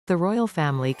The royal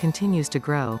family continues to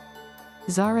grow.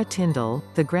 Zara Tindall,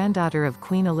 the granddaughter of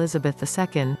Queen Elizabeth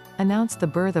II, announced the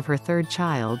birth of her third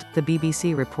child, the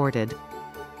BBC reported.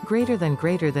 Greater than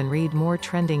read more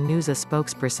trending newsA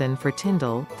spokesperson for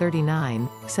Tindall, 39,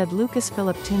 said Lucas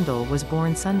Philip Tindall was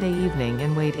born Sunday evening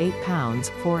and weighed 8 pounds,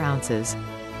 4 ounces.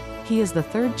 He is the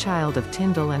third child of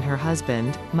Tindall and her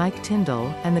husband, Mike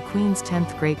Tindall, and the Queen's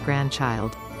 10th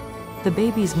great-grandchild. The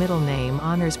baby's middle name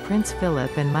honors Prince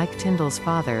Philip and Mike Tindall's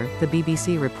father, the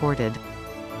BBC reported.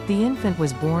 The infant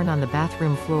was born on the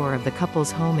bathroom floor of the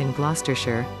couple's home in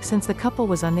Gloucestershire, since the couple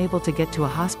was unable to get to a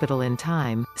hospital in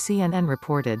time, CNN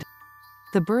reported.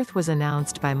 The birth was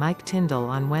announced by Mike Tindall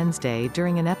on Wednesday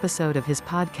during an episode of his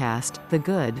podcast, The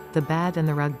Good, The Bad and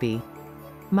The Rugby.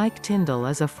 Mike Tindall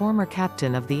is a former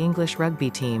captain of the English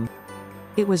rugby team.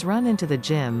 It was run into the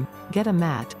gym, get a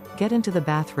mat, get into the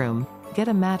bathroom, get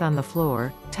a mat on the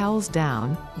floor, towels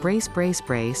down, brace,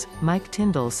 Mike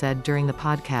Tindall said during the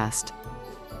podcast.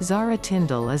 Zara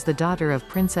Tindall is the daughter of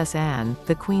Princess Anne,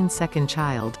 the Queen's second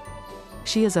child.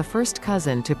 She is a first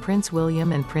cousin to Prince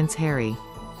William and Prince Harry.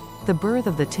 The birth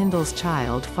of the Tindalls'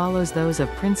 child follows those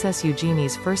of Princess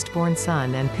Eugenie's firstborn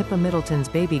son and Pippa Middleton's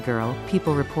baby girl,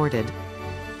 People reported.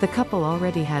 The couple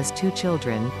already has 2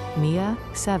 children, Mia,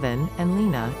 7, and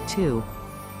Lena, 2.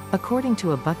 According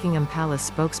to a Buckingham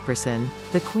Palace spokesperson,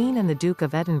 the Queen and the Duke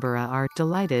of Edinburgh are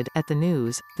delighted at the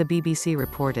news, the BBC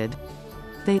reported.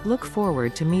 They look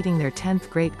forward to meeting their 10th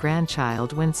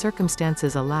great-grandchild when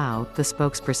circumstances allow, the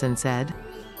spokesperson said.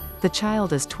 The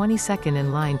child is 22nd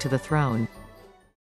in line to the throne.